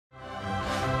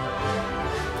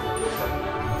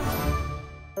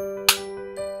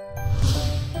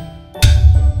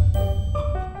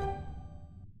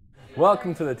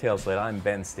Welcome to the Tailslate. I'm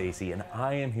Ben Stacey, and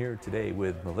I am here today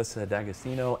with Melissa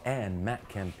D'Agostino and Matt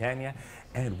Campagna,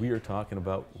 and we are talking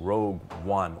about Rogue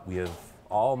One. We have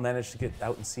all managed to get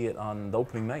out and see it on the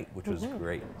opening night, which was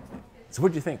great. So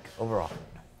what do you think overall?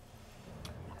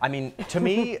 I mean, to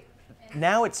me,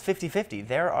 now it's 50-50.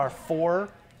 There are 4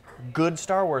 good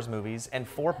Star Wars movies and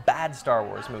 4 bad Star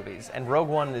Wars movies, and Rogue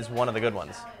One is one of the good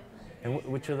ones. And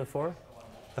which are the 4?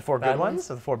 The 4 good ones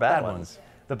or the 4 bad ones?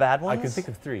 The bad ones? I can think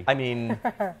of 3. I mean,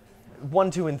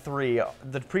 1, 2, and 3,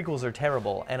 the prequels are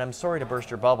terrible, and I'm sorry to burst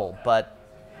your bubble, but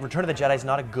Return of the Jedi is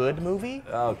not a good movie.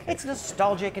 Okay. It's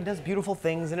nostalgic and does beautiful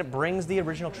things, and it brings the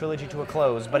original trilogy to a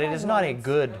close, but it is not a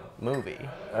good movie.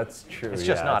 That's true. It's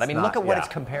just not. I mean, look at what it's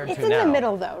compared to now. It's in the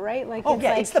middle, though, right? Like, oh, it's yeah,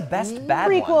 like it's the best bad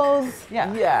prequels. one.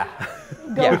 Yeah. Yeah.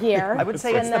 Go here. I would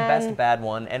say it's the best bad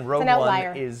one, and Rogue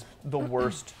One is the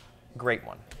worst great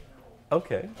one.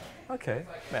 Okay. Okay.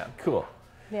 Yeah. Cool.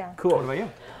 Yeah. Cool. What about you?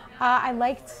 I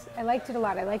liked it a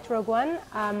lot. I liked Rogue One.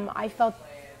 I felt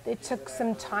it took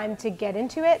some time to get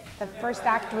into it. The first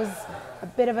act was a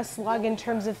bit of a slug in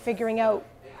terms of figuring out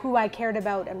who I cared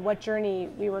about and what journey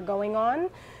we were going on.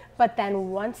 But then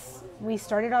once we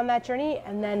started on that journey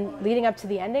and then leading up to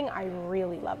the ending, I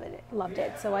really loved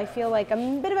it. So I feel like a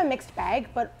bit of a mixed bag,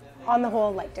 but on the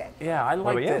whole, liked it. Yeah, I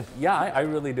liked it. Yeah, I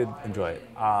really did enjoy it.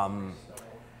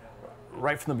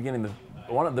 Right from the beginning,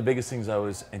 one of the biggest things I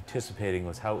was anticipating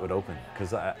was how it would open,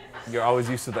 because you're always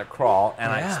used to that crawl, and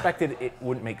I expected it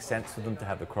wouldn't make sense for them to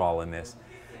have the crawl in this.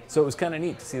 So it was kind of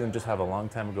neat to see them just have a long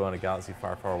time ago in a galaxy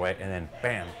far, far away, and then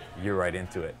bam, you're right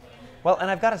into it. Well,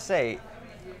 and I've got to say,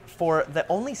 for the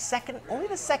only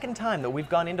the second time that we've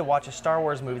gone in to watch a Star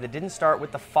Wars movie that didn't start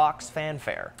with the Fox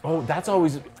fanfare. Oh, that's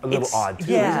always a little odd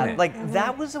too, isn't it? Like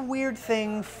that was a weird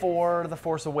thing for The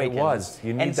Force Awakens. It was.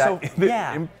 You need and that. So,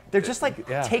 yeah, they're just like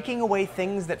taking away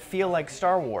things that feel like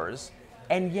Star Wars,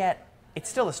 and yet it's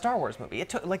still a Star Wars movie. It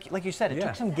took, like you said, it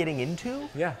took some getting into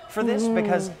for this,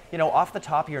 because off the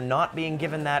top you're not being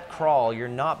given that crawl. You're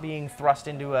not being thrust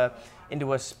into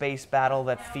a space battle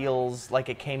that feels like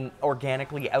it came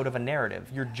organically out of a narrative.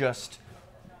 You're just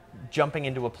jumping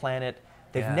into a planet.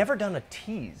 They've never done a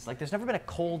tease. Like, there's never been a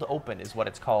cold open, is what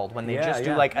it's called, when they just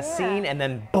do like a scene and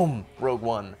then boom, Rogue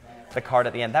One, the card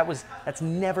at the end. That's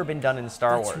never been done in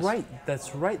Star Wars.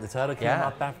 That's right. That's how it came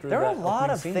up after there that are a lot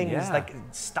of scene. things like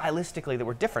stylistically that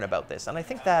were different about this, and I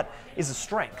think that is a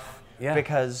strength. Yeah.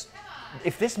 Because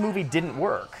if this movie didn't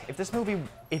work, if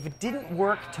it didn't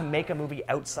work to make a movie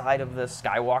outside of the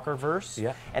Skywalker verse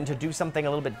and to do something a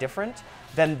little bit different,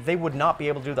 then they would not be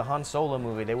able to do the Han Solo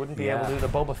movie. They wouldn't be able to do the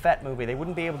Boba Fett movie. They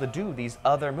wouldn't be able to do these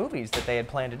other movies that they had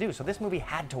planned to do. So this movie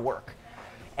had to work.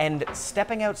 And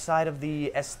stepping outside of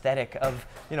the aesthetic of,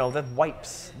 the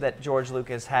wipes that George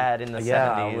Lucas had in the 70s.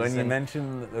 Yeah, when you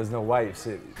mentioned there's no wipes,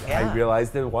 I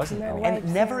realized there wasn't any.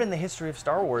 And never in the history of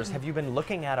Star Wars have you been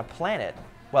looking at a planet,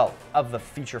 well, of the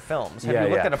feature films, have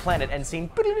you looked at a planet and seen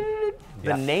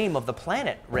the name of the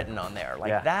planet written on there?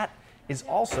 Like, that is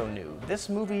also new. This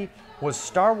movie was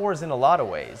Star Wars in a lot of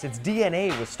ways. Its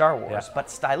DNA was Star Wars, but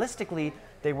stylistically,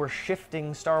 they were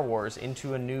shifting Star Wars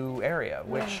into a new area,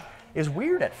 which is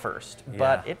weird at first,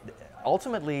 but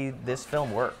ultimately this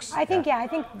film works. I think I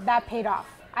think that paid off.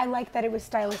 I like that it was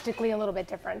stylistically a little bit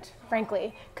different,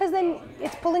 frankly, because then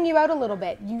it's pulling you out a little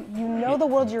bit. You know the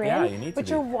world you're in, but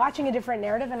you're watching a different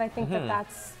narrative, and I think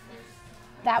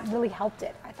that really helped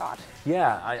it, I thought.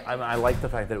 Yeah, I like the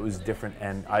fact that it was different,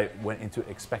 and I went into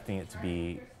expecting it to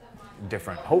be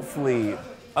different. Hopefully,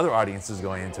 other audiences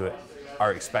going into it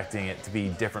are expecting it to be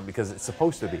different because it's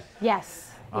supposed to be.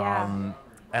 Yes. Yeah.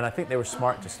 And I think they were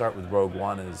smart to start with Rogue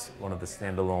One as one of the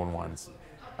standalone ones.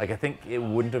 Like, I think it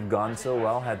wouldn't have gone so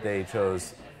well had they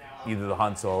chose either the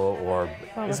Han Solo or...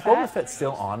 Is Boba Fett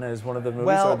still on as one of the movies?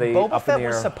 Well, or are they Boba up Fett in the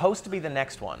air? was supposed to be the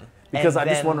next one. Because I'm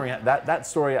just wondering, that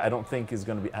story I don't think is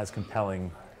going to be as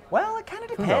compelling. Well, it kind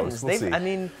of depends. Who knows? We'll see. I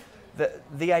mean,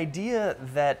 the idea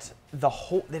that that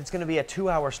it's going to be a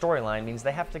 2-hour storyline means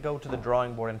they have to go to the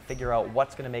drawing board and figure out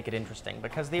what's going to make it interesting.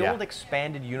 Because the old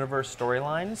expanded universe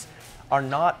storylines are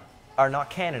not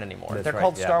canon anymore. They're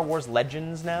called Star Wars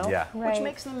Legends now, which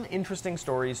makes them interesting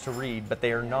stories to read, but they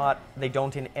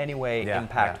don't in any way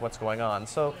impact what's going on.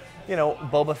 So,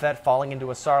 Boba Fett falling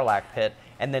into a Sarlacc pit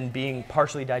and then being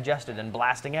partially digested and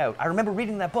blasting out. I remember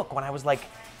reading that book when I was like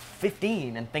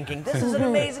 15 and thinking, this is an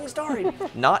amazing story.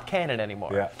 Not canon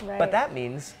anymore. Yeah. Right. But that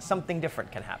means something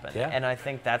different can happen. Yeah. And I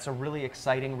think that's a really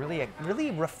exciting, really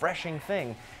refreshing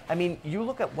thing. I mean, you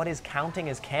look at what is counting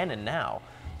as canon now.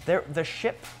 The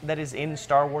ship that is in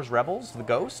Star Wars Rebels, the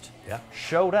Ghost,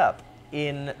 showed up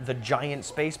in the giant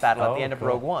space battle at the end of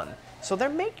Rogue One. So they're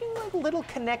making like little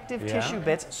connective tissue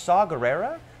bits. Saw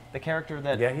Gerrera the character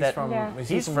that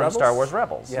he's from Rebels? Star Wars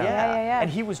Rebels. Yeah. And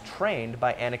he was trained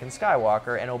by Anakin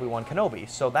Skywalker and Obi-Wan Kenobi.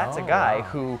 So that's a guy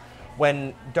who,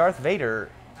 when Darth Vader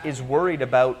is worried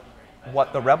about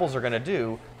what the Rebels are going to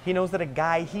do, he knows that a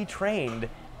guy he trained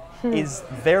is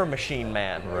their machine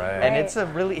man. Right. And it's a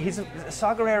really,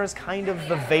 Saw Gerrera is kind of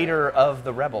the Vader of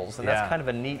the Rebels, and that's kind of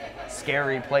a neat,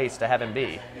 scary place to have him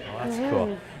be. Well, that's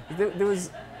cool. There was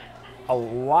a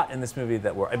lot in this movie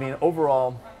that worked. I mean,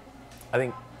 overall, I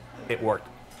think it worked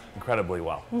incredibly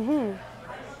well.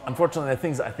 Unfortunately, the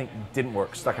things that I think didn't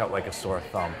work stuck out like a sore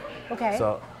thumb. Okay.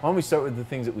 So why don't we start with the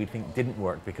things that we think didn't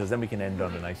work, because then we can end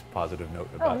on a nice positive note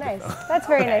about nice. the film. That's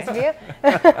very nice of you.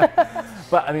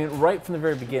 But I mean, right from the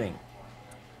very beginning,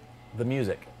 the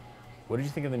music. What did you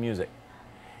think of the music?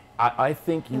 I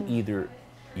think you either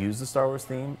use the Star Wars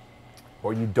theme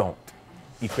or you don't.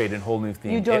 You create a whole new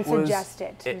theme. You don't suggest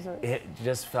it. It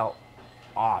just felt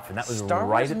off, and that was Star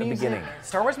right Wars at the beginning.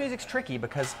 Star Wars music's tricky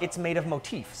because it's made of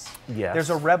motifs. Yes. There's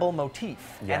a rebel motif,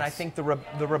 Yes. and I think the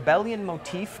rebellion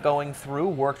motif going through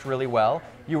worked really well.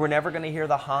 You were never going to hear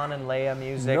the Han and Leia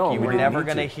music. No, you we were didn't never need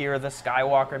going to to. hear the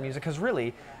Skywalker music, because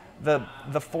really, the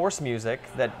Force music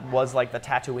that was like the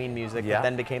Tatooine music that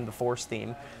then became the Force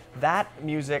theme, that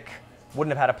music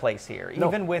wouldn't have had a place here. No.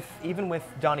 Even with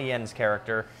Donnie Yen's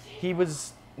character, he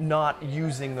was not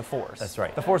using the Force. That's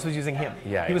right. The Force was using him.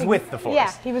 Yeah, he was with the Force.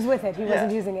 Yeah, he was with it. He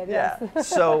wasn't using it. Yeah. Yes.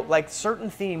 So, like,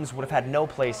 certain themes would have had no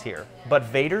place here, but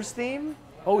Vader's theme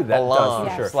Oh, that belongs.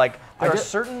 does for sure. Like, there I are just-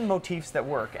 certain motifs that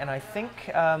work, and I think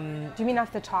Do you mean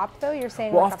off the top though? You're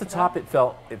saying Well, like off the top, it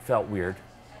felt weird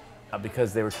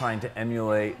because they were trying to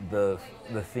emulate the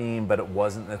theme, but it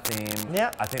wasn't the theme.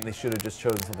 Yeah. I think they should have just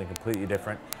chosen something completely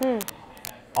different.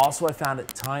 Also, I found at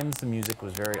times the music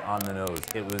was very on the nose.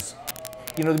 It was,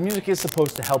 you know, the music is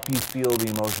supposed to help you feel the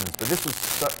emotions, but this was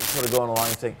sort of going along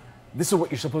and saying, this is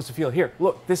what you're supposed to feel. Here,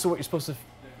 look, this is what you're supposed to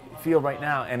feel right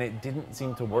now, and it didn't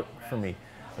seem to work for me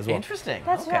as well. interesting.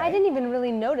 That's okay. right. I didn't even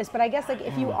really notice, but I guess like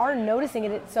if you are noticing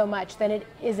it so much, then it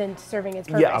isn't serving its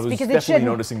purpose. Yeah, I was because it definitely shouldn't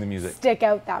noticing the music. stick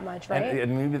out that much, right?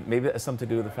 And maybe it has something to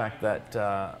do with the fact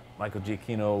that Michael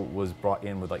Giacchino was brought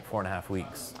in with like 4.5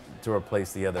 weeks to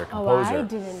replace the other composer, I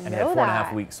didn't and know had 4.5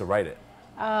 that. weeks to write it.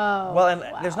 Well, and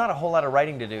there's not a whole lot of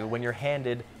writing to do when you're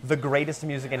handed the greatest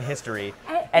music in history,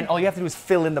 and all you have to do is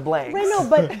fill in the blanks. Right, no,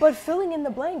 but filling in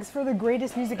the blanks for the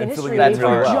greatest music in And filling history in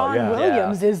really for well, John yeah.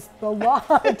 Williams is a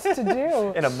lot to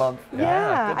do. In a month.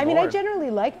 Yeah, good I mean, I Lord. generally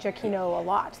like Giacchino a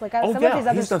lot. Like Oh, some yeah, of his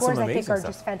other he's done some scores, I think, amazing are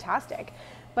stuff. just fantastic.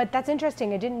 But that's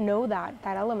interesting. I didn't know that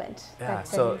element. Yeah, that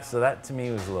so he- so that to me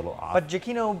was a little off. But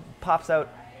Giacchino pops out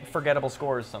forgettable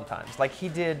scores sometimes. Like he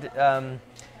did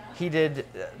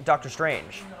Doctor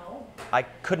Strange. I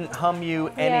couldn't hum you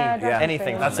Doctor anything. Strange.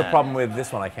 from That's the that. problem with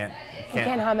this one. I can't. you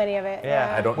can't hum any of it.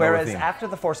 Yeah, I don't know Whereas the theme. after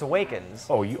The Force Awakens,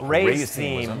 Ray's Ray's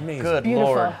theme was theme, amazing. good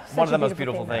Beautiful. Lord, Such one of a the most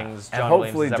beautiful beautiful theme. things And John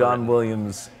hopefully Williams has ever John written.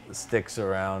 Williams sticks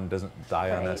around, doesn't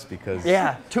die on Right. us, because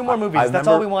Yeah, 2 more movies. That's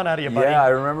all we want out of you, buddy. Yeah, I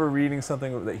remember reading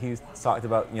something that he talked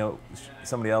about. You know,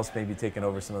 somebody else maybe taking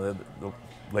over some of the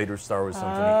later Star Wars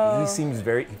films. And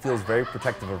he feels very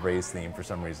protective of Ray's theme for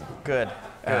some reason. Good.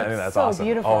 And I think that's So awesome.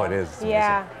 beautiful. Oh, it is. It's amazing.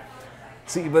 Yeah.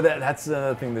 See, but that's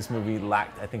another thing this movie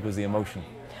lacked. I think was the emotion.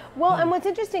 Well, and what's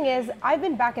interesting is I've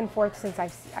been back and forth since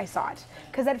I saw it.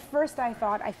 Because at first I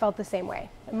thought I felt the same way.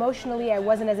 Emotionally, I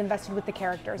wasn't as invested with the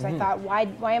characters. I thought, why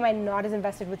am I not as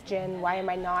invested with Jin? Why am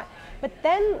I not? But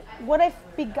then what I've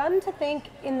begun to think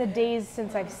in the days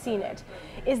since I've seen it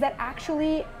is that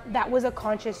actually that was a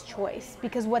conscious choice.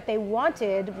 Because what they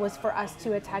wanted was for us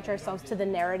to attach ourselves to the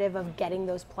narrative of getting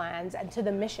those plans and to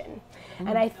the mission.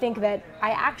 And I think that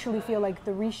I actually feel like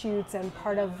the reshoots and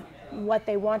part of what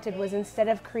they wanted was, instead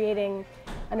of creating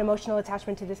an emotional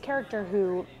attachment to this character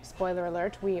who, spoiler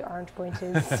alert, we aren't going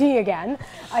to see again,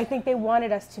 I think they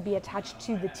wanted us to be attached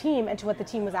to the team and to what the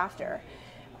team was after.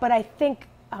 But I think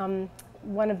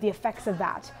one of the effects of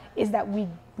that is that we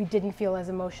didn't feel as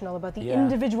emotional about the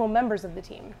individual members of the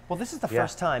team. Well, this is the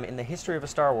first time in the history of a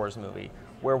Star Wars movie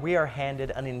where we are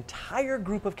handed an entire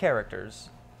group of characters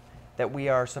that we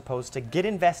are supposed to get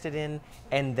invested in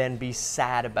and then be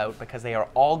sad about because they are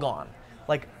all gone.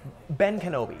 Like Ben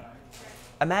Kenobi.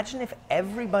 Imagine if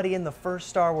everybody in the first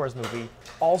Star Wars movie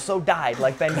also died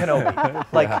like Ben Kenobi.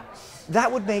 Like,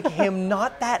 that would make him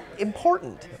not that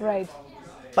important. Right.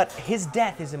 But his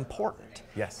death is important.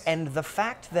 Yes. And the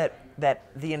fact that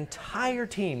the entire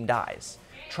team dies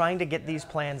trying to get these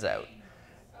plans out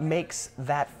makes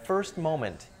that first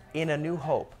moment in A New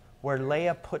Hope where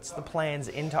Leia puts the plans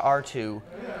into R2,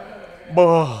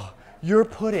 you're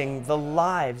putting the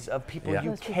lives of people you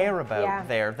Those people, care about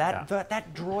there. Yeah.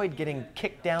 That droid getting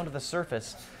kicked down to the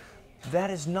surface, that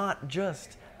is not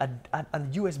just a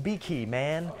USB key,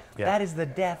 man. Yeah. That is the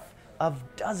death of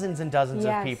dozens and dozens of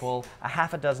Yes. people, a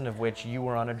half a dozen of which you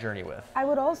were on a journey with. I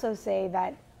would also say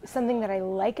that something that I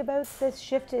like about this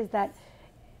shift is that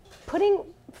putting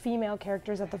female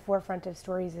characters at the forefront of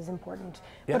stories is important,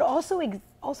 Yeah. but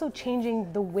also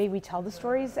changing the way we tell the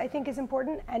stories, I think, is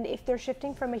important. And if they're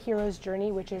shifting from a hero's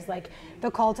journey, which is like the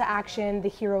call to action, the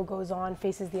hero goes on,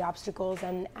 faces the obstacles,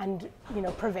 and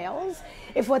prevails.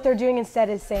 If what they're doing instead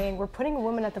is saying we're putting a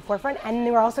woman at the forefront, and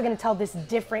we're also going to tell this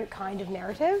different kind of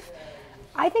narrative,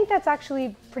 I think that's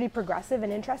actually pretty progressive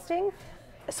and interesting.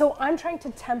 So I'm trying to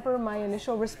temper my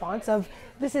initial response of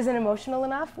this isn't emotional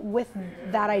enough with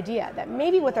that idea that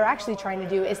maybe what they're actually trying to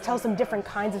do is tell some different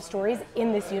kinds of stories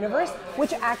in this universe,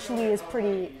 which actually is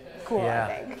pretty cool,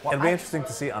 I think. It'll be interesting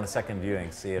to see on a second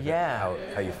viewing, see if how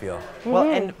you feel. Well,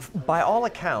 and by all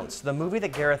accounts, the movie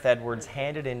that Gareth Edwards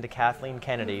handed in to Kathleen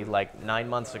Kennedy like 9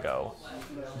 months ago,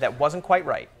 that wasn't quite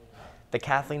right. That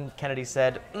Kathleen Kennedy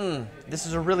said, this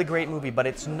is a really great movie, but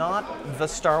it's not the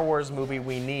Star Wars movie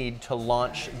we need to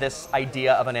launch this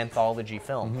idea of an anthology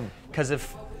film. Because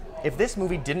if this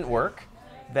movie didn't work,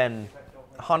 then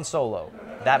Han Solo,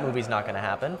 that movie's not going to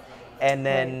happen. And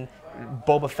then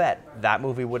Boba Fett, that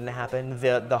movie wouldn't happen.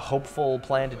 The hopeful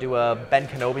plan to do a Ben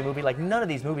Kenobi movie, like none of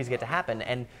these movies get to happen.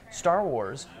 And Star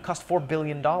Wars cost $4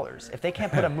 billion. If they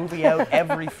can't put a movie out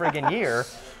every friggin' year,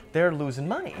 they're losing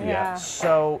money. Yeah.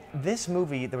 So this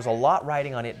movie, there was a lot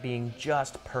riding on it being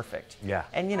just perfect. Yeah.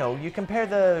 And you compare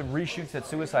the reshoots that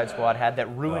Suicide Squad had that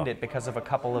ruined it because of a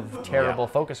couple of terrible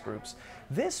focus groups.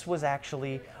 This was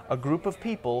actually a group of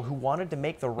people who wanted to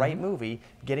make the right movie,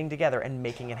 getting together and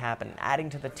making it happen, adding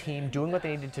to the team, doing what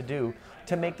they needed to do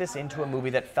to make this into a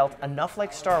movie that felt enough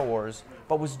like Star Wars,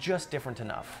 but was just different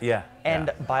enough. Yeah.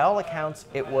 And by all accounts,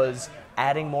 it was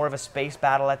adding more of a space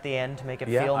battle at the end to make it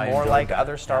feel I more enjoyed like that.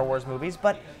 other Star Wars movies.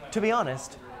 But to be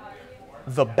honest,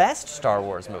 the best Star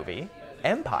Wars movie,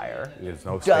 Empire, There's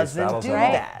no space doesn't battles do at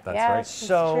all. that. That's Yeah, right. it's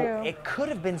So true. it could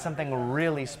have been something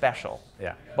really special.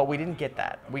 Yeah. But we didn't get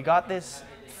that. We got this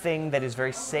thing that is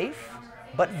very safe,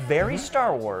 but very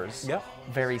Star Wars. Yep.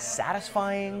 Very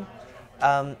satisfying.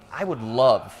 I would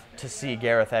love to see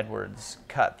Gareth Edwards'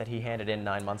 cut that he handed in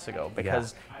 9 months ago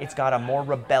because it's got a more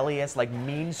rebellious, like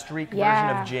mean streak version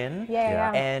of Jin.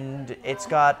 Yeah. And it's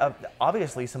got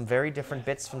obviously some very different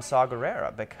bits from Saw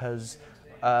Gerrera because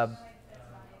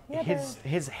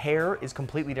his hair is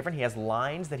completely different. He has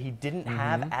lines that he didn't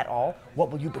have at all. What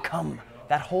will you become?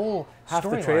 That whole Half the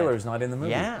storyline. trailer's not in the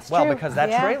movie. Yeah, It's well, true. because that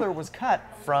Yeah. trailer was cut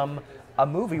from a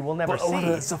movie we'll never But a lot of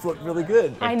see. that stuff looked really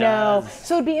good. I know.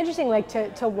 So it'd be interesting, like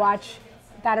to watch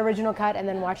that original cut and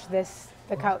then watch the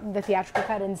theatrical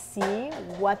cut and see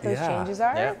what those changes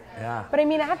are. Yeah. But I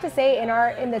mean, I have to say,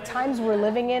 in the times we're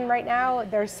living in right now,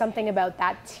 there's something about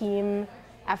that team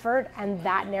effort and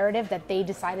that narrative that they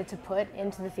decided to put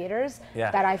into the theaters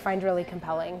that I find really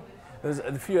compelling. There's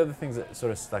a few other things that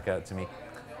sort of stuck out to me.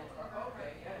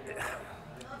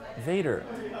 Vader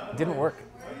didn't work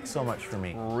so much for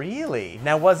me. Really?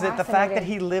 Now, was it the fact that Fascinating.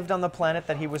 he lived on the planet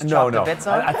that he was No, chopped no. to bits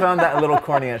on? I found that a little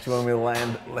corny actually when we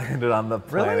landed on the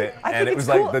planet, I and think it it's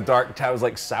was cool. like the dark tower was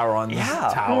like Sauron's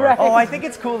tower. Right. Oh, I think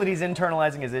it's cool that he's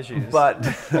internalizing his issues. But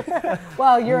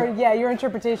Well, your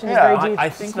interpretation is very deep. I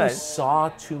think we nice. saw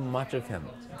too much of him.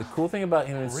 The cool thing about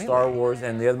him in Star Wars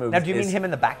and the other movies now, do you is, mean him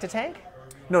in the back to tank?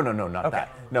 No, not that.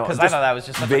 No, 'Cause I thought that was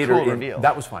just such a Vader cool in- reveal.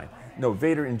 That was fine. No,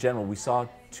 Vader in general, we saw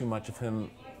too much of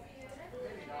him.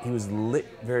 He was lit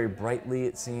very brightly,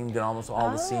 it seemed, in almost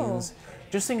all the scenes.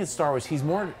 Just think in Star Wars, he's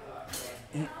more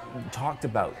talked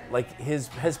about. Like his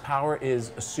power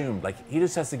is assumed. Like he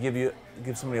just has to give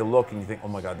somebody a look, and you think, oh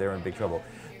my God, they're in big trouble.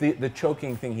 The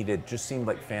choking thing he did just seemed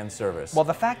like fan service. Well,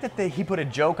 the fact that he put a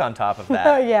joke on top of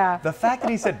that. Yeah. The fact that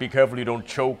he said, "Be careful you don't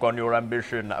choke on your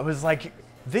ambition." I was like,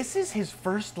 this is his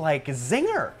first like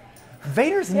zinger.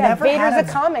 Vader's never Vader's had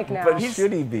a comic now. But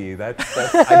should he be? That's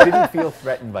I didn't feel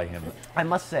threatened by him. I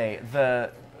must say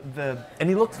And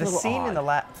he looked a the little scene in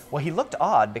odd. well, he looked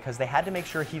odd because they had to make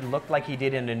sure he looked like he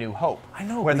did in A New Hope. I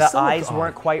know, where but he the still looked eyes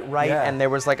weren't odd. quite right, Yeah. and there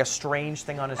was like a strange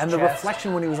thing on his And chest. the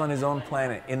reflection when he was on his own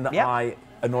planet in the eye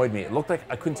annoyed me. It looked like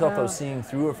I couldn't tell if I was seeing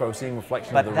through or if I was seeing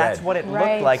reflection But of the that's red. what it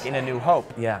Right. looked like in A New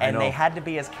Hope. Yeah, I and they know. had to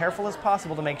be as careful as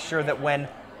possible to make sure that when,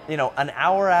 an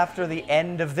hour after the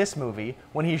end of this movie,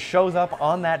 when he shows up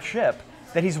on that ship,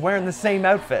 that he's wearing the same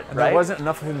outfit, And right? there wasn't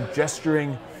enough of him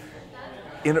gesturing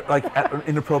at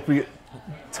inappropriate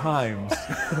times.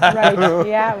 Right.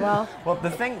 Yeah. Well. Well, the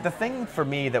thing for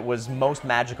me that was most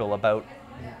magical about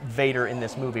Vader in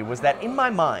this movie was that in my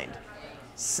mind,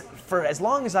 for as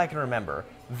long as I can remember,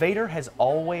 Vader has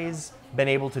always been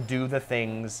able to do the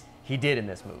things he did in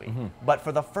this movie. But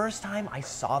for the first time, I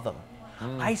saw them.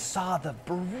 I saw the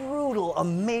brutal,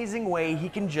 amazing way he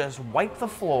can just wipe the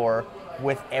floor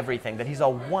with everything, that he's a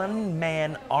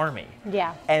one-man army.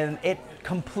 Yeah. And it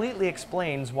completely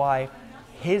explains why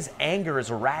his anger is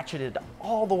ratcheted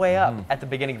all the way up at the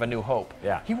beginning of A New Hope.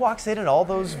 Yeah. He walks in and all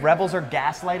those rebels are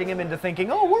gaslighting him into thinking,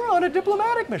 oh, we're on a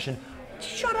diplomatic mission.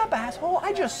 Shut up, asshole.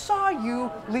 I just saw you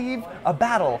leave a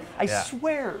battle. I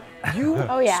swear, you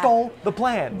stole the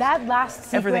plan. That last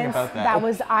sequence, Everything about that.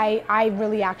 was, I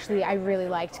really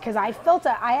liked, because I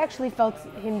actually felt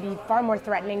him be far more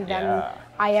threatening than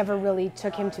I ever really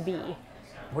took him to be.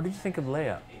 What did you think of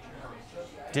Leia?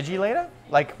 Did you, Leia?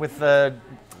 Like with the...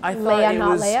 I thought Leia,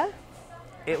 not Leia?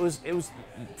 It was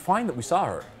fine that we saw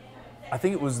her. I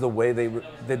think it was the way they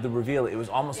did the reveal. It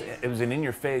was in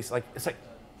your face. Like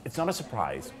it's not a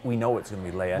surprise. We know it's going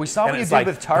to be Leia. We saw what you did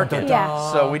with Tarkin,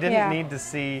 so we didn't need to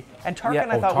see. And Tarkin,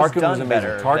 I thought Tarkin was done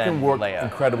better. Tarkin worked Leia.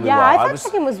 incredibly Yeah, well. I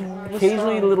thought Tarkin was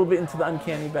occasionally strong. a little bit into the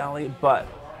uncanny valley, but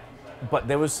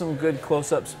there was some good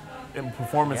close-ups and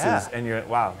performances, and you're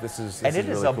wow, this is and it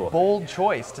really is a cool. bold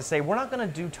choice to say we're not going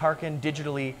to do Tarkin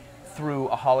digitally through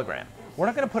a hologram. We're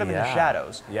not going to put him in the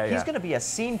shadows. He's going to be a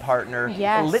scene partner,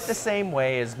 lit the same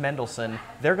way as Mendelsohn.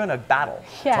 They're going to battle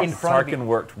in front Tarkin of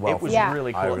worked well. It was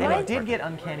really cool. And it did get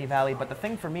Uncanny Valley, but the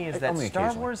thing for me is that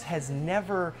Star Wars has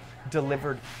never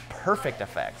delivered perfect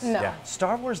effects. No.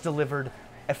 Star Wars delivered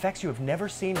effects you have never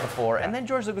seen before, and then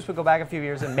George Lucas would go back a few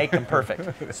years and make them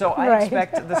perfect. So I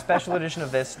expect the special edition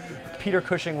of this, Peter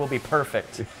Cushing will be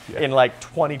perfect in like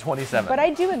 2027. But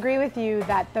I do agree with you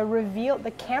that the reveal,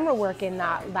 the camera work in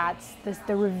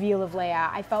the reveal of Leia,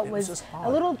 I felt was a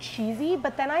little cheesy,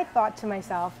 but then I thought to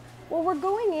myself, well, we're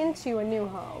going into A New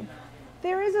Hope.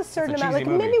 There is a certain amount, like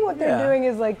maybe what they're doing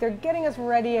is like they're getting us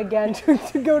ready again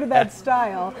to go to that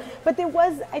style. But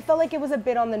I felt like it was a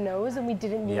bit on the nose, and we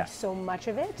didn't need so much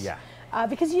of it. Yeah.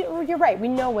 Because you're right, we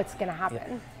know what's going to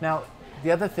happen. Yeah. Now,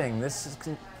 the other thing, this is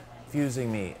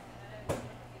confusing me.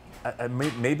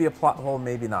 Maybe a plot hole,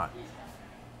 maybe not.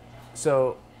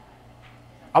 So,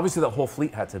 obviously, the whole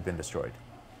fleet had to have been destroyed.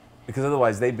 Because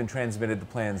otherwise, they've been transmitted the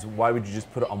plans. Why would you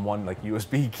just put it on one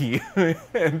USB key?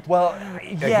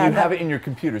 You have it in your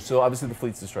computer. So obviously the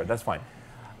fleet's destroyed. That's fine.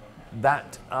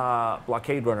 That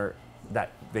blockade runner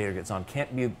that Vader gets on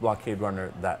can't be a blockade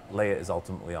runner that Leia is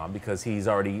ultimately on, because he's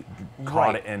already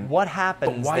caught it. And what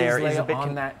happens there is a bit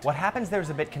what happens there is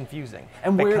a bit confusing.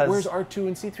 And where's R2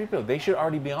 and C-3PO? They should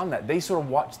already be on that. They sort of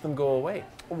watched them go away.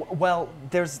 Well,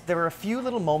 there are a few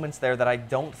little moments there that I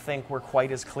don't think were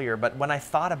quite as clear, but when I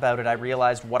thought about it, I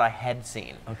realized what I had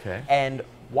seen. Okay. And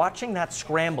watching that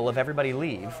scramble of everybody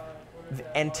leave,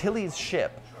 Antilles'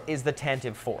 ship is the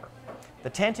Tantive 4. The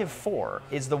Tantive 4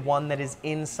 is the one that is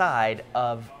inside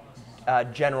of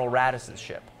General Radiss's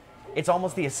ship. It's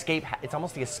almost the escape. It's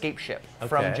almost the escape ship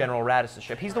from General Radiss's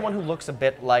ship. He's the one who looks a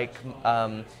bit like.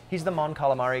 He's the Mon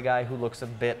Calamari guy who looks a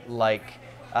bit like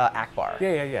Akbar.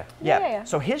 Yeah.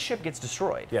 So his ship gets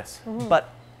destroyed. Yes. But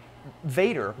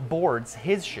Vader boards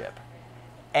his ship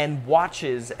and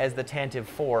watches as the Tantive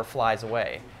 4 flies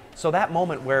away. So that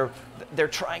moment where they're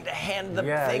trying to hand the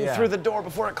thing through the door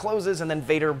before it closes, and then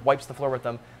Vader wipes the floor with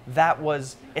them, that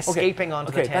was escaping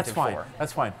onto the Tantive 4.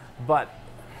 That's fine. But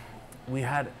we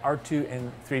had R2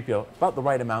 and 3PO about the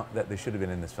right amount that they should have been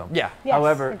in this film. Yeah. Yes,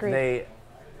 However, agreed. they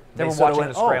were sort of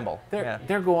watching the scramble.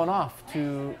 They're going off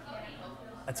to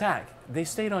attack. They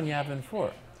stayed on Yavin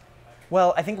 4.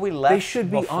 Well, I think we left. They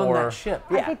should be on that ship.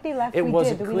 I think they left. It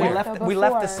wasn't clear. We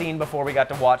left the scene before we got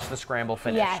to watch the scramble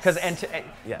finish. Yes.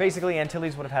 Because basically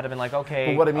Antilles would have had to been like, okay,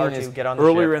 But what I mean R2, is, get on the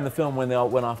earlier ship. in the film when they all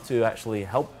went off to actually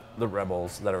help the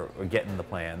rebels that are getting the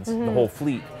plans, the whole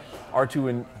fleet,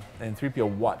 R2 and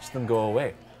 3PO watched them go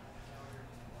away.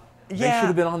 They should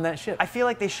have been on that ship. I feel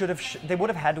like they should have. They would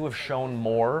have had to have shown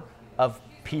more of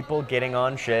people getting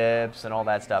on ships and all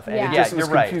that stuff. And Yeah. you're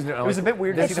right. It was a bit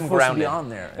weird to see them grounded. On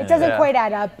there. It doesn't quite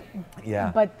add up.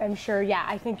 Yeah. But I'm sure. Yeah,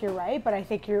 I think you're right. But I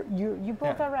think you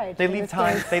both are right. They in leave this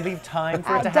time. case. They leave time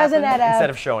for it to It doesn't happen add up instead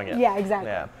of showing it. Yeah,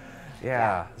 exactly.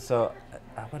 Yeah. So,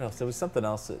 what else? There was something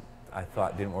else that I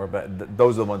thought didn't work, but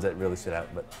those are the ones that really stood out.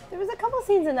 But There was a couple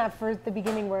scenes in that the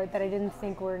beginning that I didn't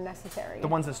think were necessary. The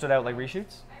ones that stood out like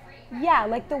reshoots. Yeah,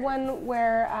 like the one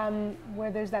where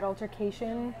there's that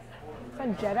altercation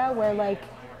on Jeddah,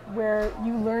 where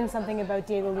you learn something about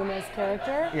Diego Luna's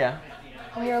character. Yeah.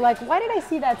 And you're like, why did I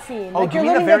see that scene? Oh, like, do you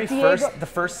you're mean learning the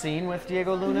first scene with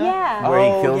Diego Luna? Yeah. Where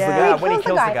he kills the guy? Yeah, when he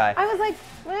kills the guy. I was like,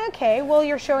 okay, well,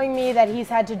 you're showing me that he's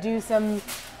had to do some.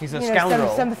 He's a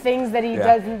scoundrel. Some things that he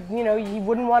doesn't, he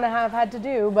wouldn't want to have had to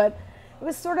do. But it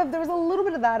was there was a little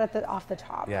bit of that off the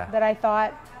top that I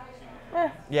thought,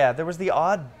 Yeah, there was the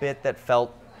odd bit that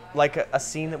felt like a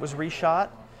scene that was reshot.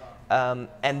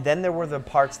 And then there were the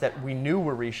parts that we knew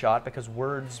were reshot because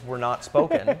words were not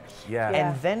spoken. Yeah.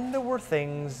 And then there were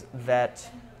things that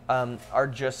are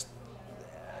just,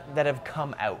 that have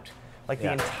come out. Like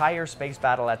the entire space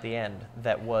battle at the end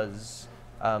that was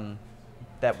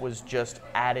just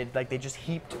added, like they just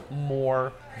heaped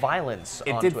more violence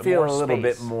onto it. It did feel more a little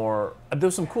space. bit more, there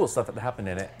was some cool stuff that happened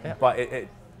in it, but it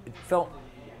felt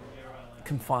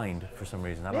confined for some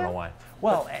reason. I don't know why.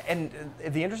 Well, and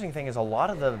the interesting thing is a lot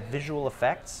of the visual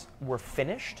effects were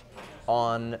finished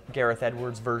on Gareth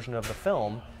Edwards' version of the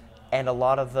film, and a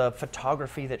lot of the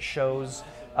photography that shows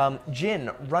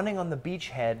Jyn running on the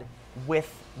beachhead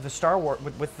with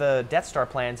the the Death Star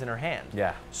plans in her hand.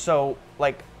 Yeah. So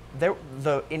like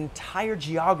the entire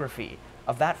geography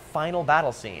of that final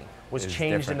battle scene was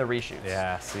changed in the reshoots.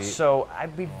 Yeah. See. So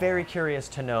I'd be very curious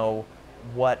to know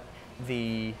what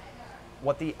the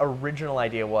original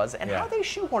idea was and how they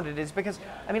shoehorned it is, because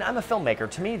I mean, I'm a filmmaker.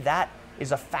 To me, that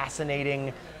is a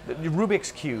fascinating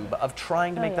Rubik's Cube of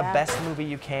trying to make the best movie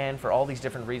you can for all these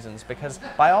different reasons, because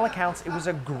by all accounts it was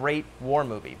a great war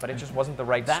movie, but it just wasn't the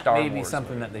right Star Wars That may be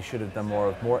something that they should have done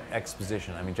more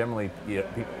exposition. I mean, generally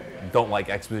people don't like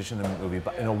exposition in a movie,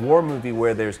 but in a war movie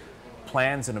where there's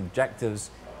plans and objectives,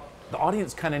 the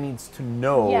audience kind of needs to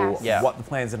know what the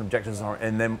plans and objectives are,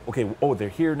 and then, okay, they're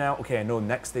here now, okay, I know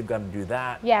next they've got to do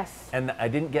that. Yes. And I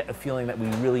didn't get a feeling that we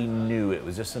really knew. It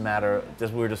was just a matter, we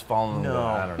were just following the,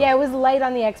 I don't know. Yeah, it was light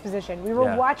on the exposition. We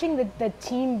were watching the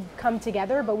team come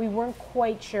together, but we weren't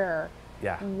quite sure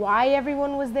why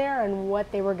everyone was there and what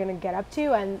they were going to get up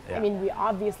to. And I mean, we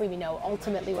know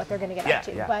ultimately what they're going to get up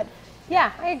to. But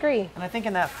yeah, I agree. And I think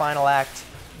in that final act,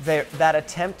 that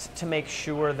attempt to make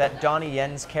sure that Donnie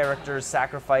Yen's character's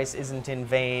sacrifice isn't in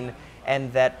vain,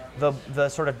 and that the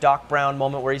sort of Doc Brown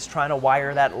moment where he's trying to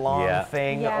wire that long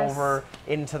thing over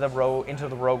into the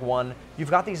Rogue One.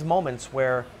 You've got these moments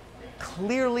where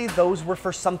clearly those were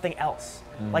for something else.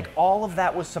 Like all of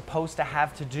that was supposed to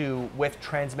have to do with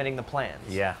transmitting the plans.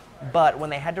 Yeah. But when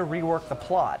they had to rework the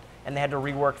plot and they had to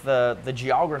rework the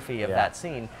geography of that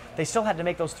scene, they still had to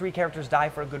make those three characters die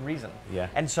for a good reason. Yeah.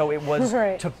 And so it was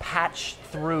to patch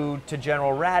through to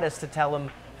General Radis to tell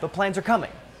him the plans are coming.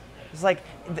 It's like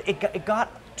it got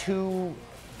too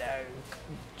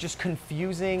just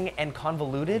confusing and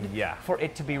convoluted for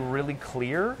it to be really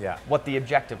clear what the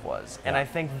objective was. And I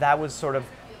think that was sort of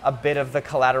a bit of the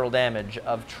collateral damage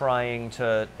of trying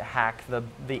to hack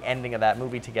the ending of that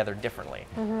movie together differently.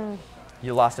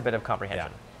 You lost a bit of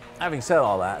comprehension. Having said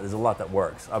all that, there's a lot that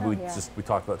works. We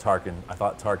talked about Tarkin. I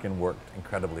thought Tarkin worked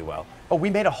incredibly well. Oh,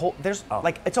 we made a whole,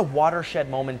 like, it's a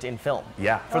watershed moment in film.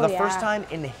 Yeah. For the first time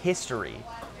in history.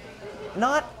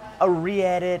 Not a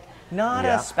re-edit, not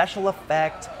a special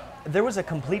effect. There was a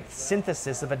complete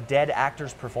synthesis of a dead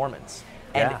actor's performance.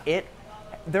 And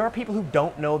there are people who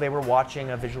don't know they were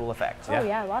watching a visual effect. Oh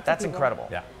yeah, lots of people. That's incredible.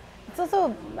 Yeah. It's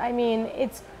also, I mean,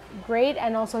 it's great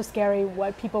and also scary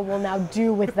what people will now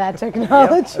do with that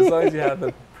technology. As long as you have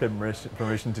the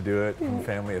permission to do it from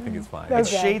family, I think it's fine. It's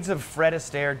shades of Fred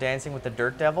Astaire dancing with the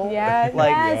Dirt Devil. Yeah, like,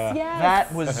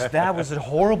 yes. That was a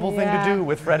horrible thing to do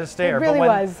with Fred Astaire. It really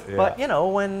was. But you know,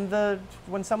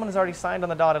 when someone has already signed on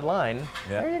the dotted line,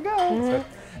 there you go.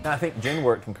 No, I think Jyn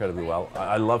worked incredibly well.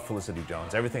 I love Felicity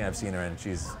Jones. Everything I've seen her in,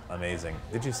 she's amazing.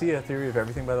 Did you see A Theory of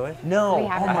Everything, by the way? No. We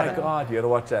haven't. Oh my God, you got to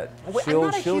watch that. I'm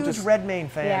not a huge Redmayne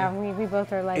fan. Yeah, we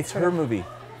both are like. It's her movie.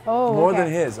 Oh, more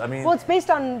than his. I mean. Well, it's based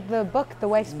on the book, The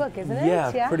Wife's Book, isn't it?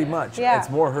 Yeah, pretty much. Yeah.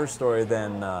 It's more her story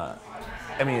than. I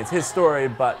mean, it's his story,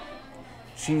 but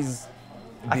she's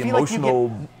the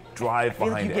emotional drive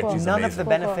behind it. You get none of the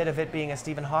benefit of it being a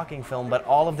Stephen Hawking film, but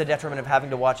all of the detriment of having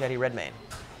to watch Eddie Redmayne.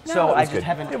 So I just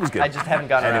haven't. It was good. I just haven't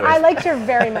gotten around. I liked her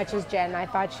very much as Jen. I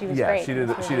thought she was great.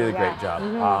 Yeah, she did a great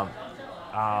job.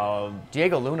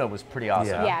 Diego Luna was pretty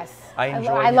awesome. Yeah. Yes.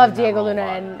 I love Diego Luna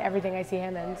and everything I see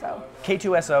him in. So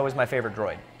K2SO is my favorite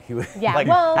droid. Yeah. Like,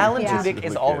 well, Alan Tudyk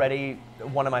is already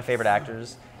one of my favorite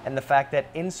actors, and the fact that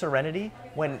in Serenity,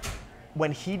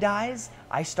 when he dies,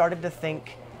 I started to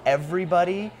think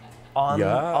everybody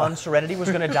on Serenity was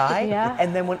going to die,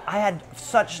 and then when I had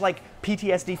such like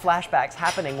PTSD flashbacks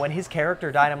happening when his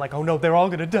character died, I'm like, oh no, they're all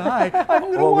going to die.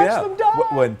 I'm going to watch them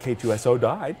die. When K2SO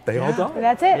died, they all died.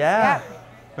 That's it. Yeah.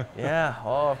 Yeah.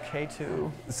 Oh,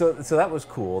 K2. So that was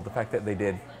cool. The fact that they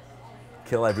did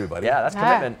kill everybody. Yeah, that's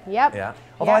commitment. Yep. Yeah.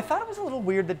 Although I thought it was a little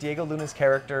weird that Diego Luna's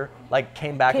character like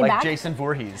came back like Jason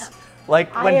Voorhees.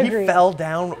 Like when he fell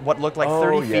down what looked like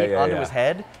 30 feet onto his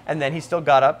head, and then he still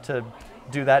got up to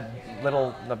do that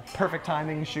the perfect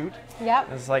timing shoot.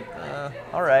 Yep. It's like,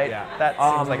 all right, that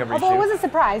seems like a reshoot. Although it was a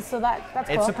surprise, so that's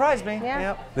cool. It surprised me. Yeah.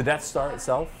 Yep. The Death Star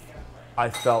itself, I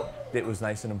felt it was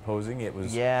nice and imposing. It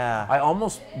was. Yeah. I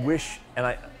almost wish,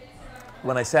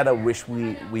 when I said I wish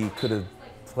we could have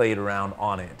played around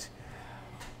on it.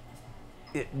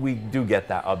 We do get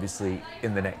that, obviously,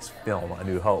 in the next film, A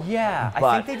New Hope. Yeah, but,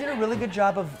 I think they did a really good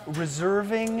job of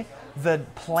reserving the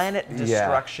planet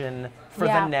destruction for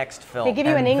the next film. They give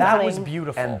you an inkling. That was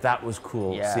beautiful. And that was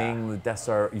cool, seeing the Death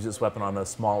Star use its weapon on a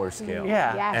smaller scale.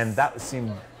 Yeah. Yes. And that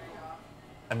seemed,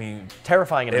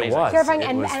 terrifying and amazing. It was. Terrifying it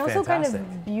and was also fantastic.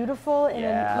 kind of beautiful in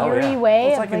an Oh, eerie yeah. way. Well,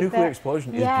 it's like a the- nuclear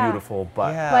explosion is beautiful,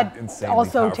 but insanely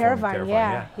also powerful and terrifying.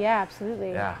 Yeah,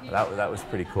 absolutely. Yeah, that was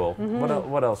pretty cool.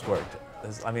 What else worked?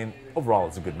 Overall,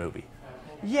 it's a good movie.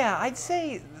 Yeah, I'd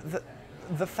say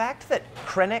the fact that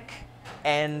Krennic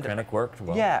worked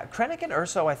well. Yeah, Krennic and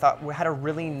Urso, I thought, had a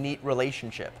really neat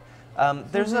relationship.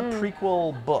 There's a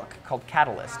prequel book called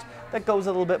Catalyst that goes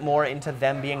a little bit more into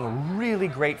them being really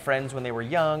great friends when they were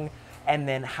young, and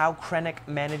then how Krennic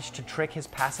managed to trick his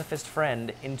pacifist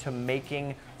friend into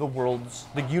making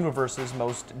the universe's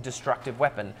most destructive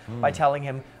weapon by telling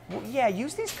him, well, yeah,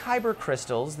 use these Kyber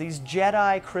crystals, these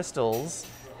Jedi crystals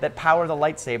that power the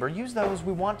lightsaber, use those,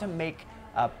 we want to make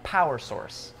a power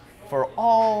source for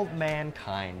all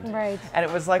mankind. Right. And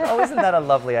it was like, oh, isn't that a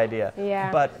lovely idea?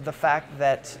 Yeah. But the fact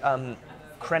that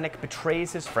Krennic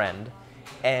betrays his friend,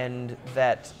 and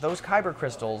that those Kyber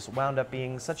crystals wound up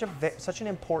being such an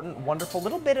important, wonderful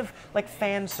little bit of like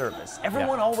fan service.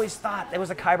 Everyone always thought there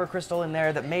was a Kyber crystal in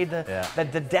there that made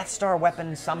the Death Star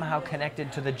weapon somehow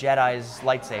connected to the Jedi's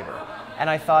lightsaber.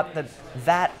 And I thought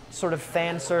that sort of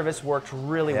fan service worked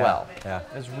really well. Yeah.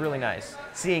 It was really nice.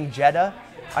 Seeing Jeddah,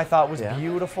 I thought was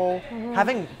beautiful.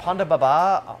 Having Ponda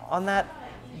Baba on that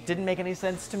didn't make any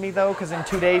sense to me though, because in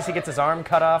 2 days he gets his arm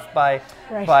cut off by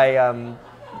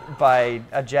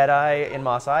a Jedi in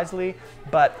Mos Eisley,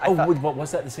 but I thought,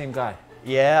 was that the same guy?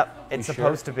 Yeah, it's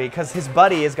supposed to be, because his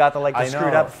buddy has got the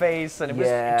screwed up face, and it was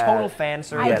total fan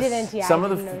service. I didn't. Yeah, some I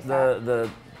of didn't notice that. the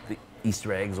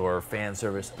Easter eggs or fan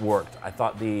service worked. I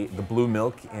thought the blue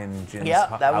milk in Jin's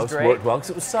that was house great. worked well because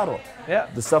it was subtle. Yeah.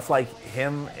 The stuff like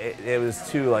him, it was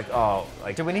too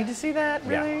Do we need to see that,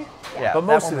 really? Yeah. But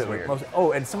most of it was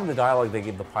weird. And some of the dialogue they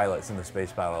gave the pilots in the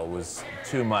space battle was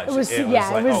too much. It was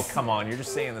oh, come on, you're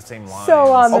just saying the same lines.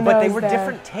 So on the but they nose were there.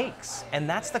 different takes, and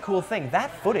that's the cool thing. That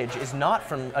footage is not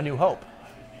from A New Hope.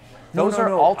 Those No,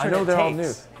 are alternate I know they're all new.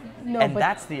 takes. No, And but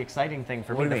that's the exciting thing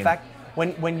for What me. do you The mean? fact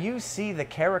when you see the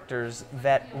characters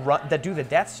that do the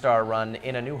Death Star run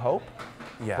in A New Hope,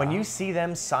 when you see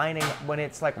them signing, when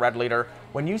it's like Red Leader,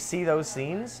 when you see those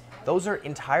scenes, those are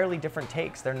entirely different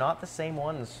takes. They're not the same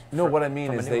ones. No, what I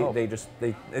mean is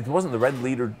they it wasn't the red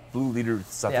leader, blue leader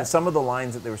stuff. Yeah. Some of the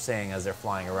lines that they were saying as they're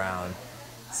flying around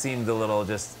seemed a little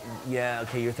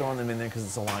okay, you're throwing them in there because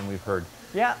it's a line we've heard.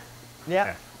 Yeah.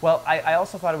 Well, I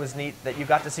also thought it was neat that you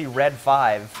got to see Red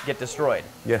 5 get destroyed.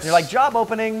 Yes. You're like, job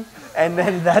opening, and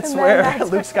then that's where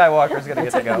Luke Skywalker's going to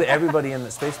get to go. Everybody in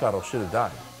the space battle should have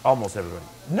died. Almost everybody.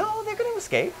 No, they're going to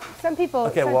escape. some people.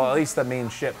 Okay, some well, at people- least the main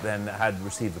ship then had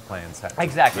received the plans.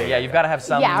 Exactly, yeah, you've got to have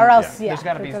some... Yeah, or else, There's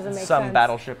got to that be doesn't make some sense.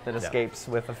 battleship that escapes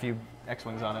with a few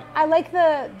X-Wings on it. I like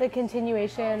the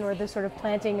continuation or the sort of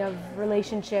planting of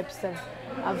relationships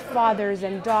of fathers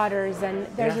and daughters, and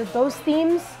there's those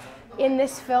themes in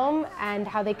this film and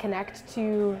how they connect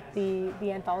to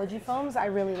the anthology films. I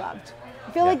really loved.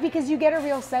 I feel like because you get a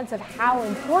real sense of how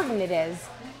important it is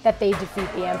that they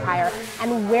defeat the Empire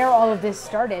and where all of this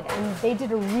started, and they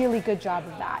did a really good job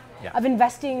of that, of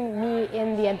investing me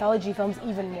in the anthology films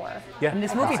even more. Yeah, And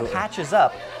this movie patches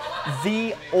up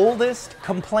the oldest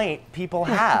complaint people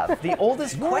have, the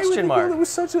oldest question mark.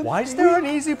 Why is there an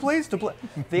easy place to play?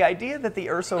 The idea that the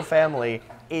Urso family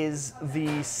is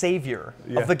the savior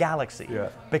of the galaxy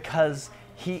because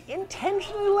he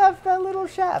intentionally left that little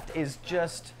shaft is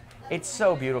just, it's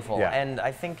so beautiful. Yeah. And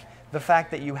I think the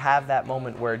fact that you have that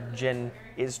moment where Jin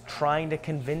is trying to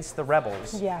convince the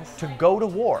rebels to go to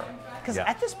war. Because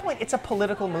at this point, it's a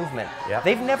political movement.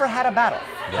 They've never had a battle.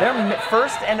 Their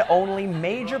first and only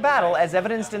major battle, as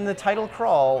evidenced in the title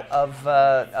crawl of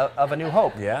A New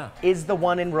Hope, is the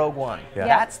one in Rogue One.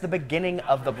 That's the beginning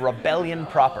of the rebellion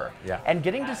proper. And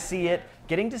getting to see it,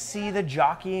 getting to see the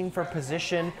jockeying for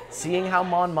position, seeing how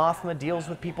Mon Mothma deals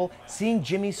with people, seeing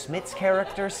Jimmy Smits'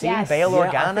 character, seeing Bail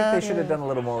Organa. I think they should have done a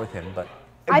little more with him, but...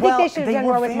 I think they should have done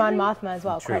were more with Mon very- Mothma as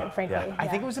well, quite frankly. I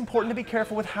think it was important to be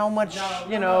careful with how much,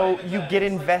 you get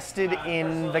invested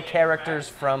in the characters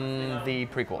from the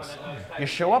prequels. You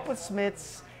show up with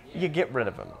Smits, you get rid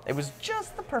of him. It was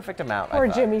just the perfect amount. Poor I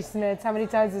thought. Jimmy Smits. How many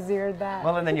times has he heard that?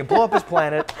 Well, and then you blow up his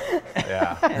planet,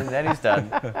 Yeah. and then he's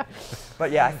done.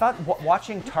 But yeah, I thought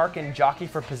watching Tarkin jockey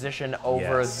for position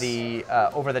over Yes.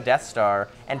 over the Death Star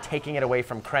and taking it away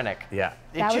from Krennic. Yeah.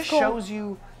 It That was just cool. shows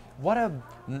you what a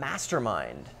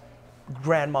mastermind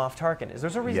Grand Moff Tarkin is.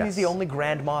 There's a reason he's the Yes. only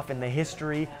Grand Moff in the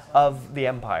history of the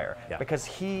Empire, Yeah. because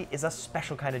he is a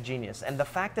special kind of genius. And the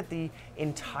fact that the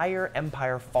entire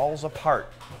Empire falls apart,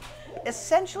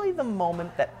 essentially the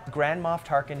moment that Grand Moff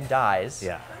Tarkin dies,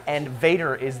 Yeah. and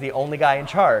Vader is the only guy in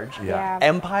charge, Yeah.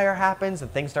 Empire happens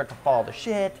and things start to fall to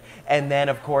shit. And then,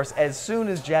 of course, as soon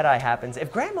as Jedi happens,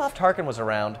 if Grand Moff Tarkin was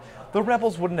around, the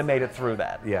Rebels wouldn't have made it through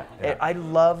that. Yeah, yeah. I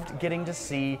loved getting to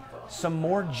see some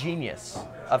more genius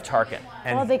of Tarkin.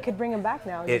 And well, they could bring him back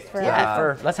now. Just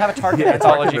for, Let's have a Tarkin Yeah,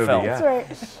 anthology Tarkin movie, film. yeah.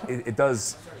 That's right. it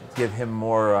does give him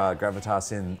more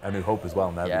gravitas in A New Hope as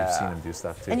well, now that Yeah. we've seen him do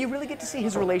stuff too. And you really get to see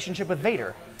his relationship with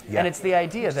Vader. Yeah. And it's the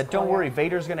idea that, don't worry,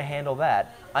 Vader's going to handle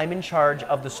that. I'm in charge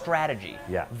of the strategy.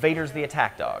 Yeah. Vader's the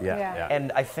attack dog. Yeah, Yeah. yeah.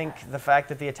 And I think the fact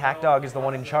that the attack dog is the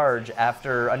one in charge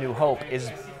after A New Hope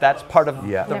that's part of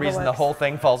Yeah. the Never reason the works. whole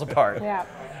thing falls apart. Yeah.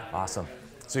 Awesome.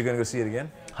 So you're going to go see it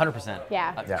again? 100%.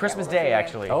 Yeah. Yeah. Christmas Yeah, we'll Day, see it.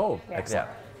 actually. Oh, Yeah. excellent.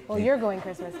 Well, you're going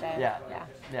Christmas Day. Yeah. Yeah.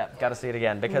 Yeah, got to see it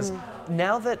again because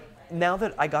now that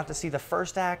I got to see the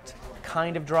first act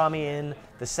kind of draw me in,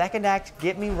 the second act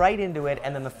get me right into it,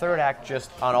 and then the third act just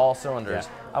on all cylinders.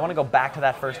 Yeah. I want to go back to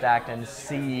that first act and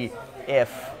see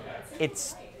if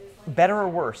it's better or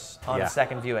worse on Yeah. a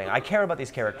second viewing. I care about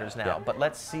these characters now, Yeah. but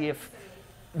let's see if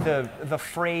the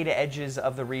frayed edges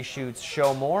of the reshoots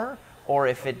show more or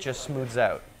if it just smooths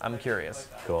out. I'm curious.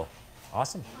 Cool.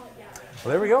 Awesome.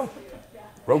 Well, there we go.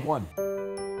 Rogue One.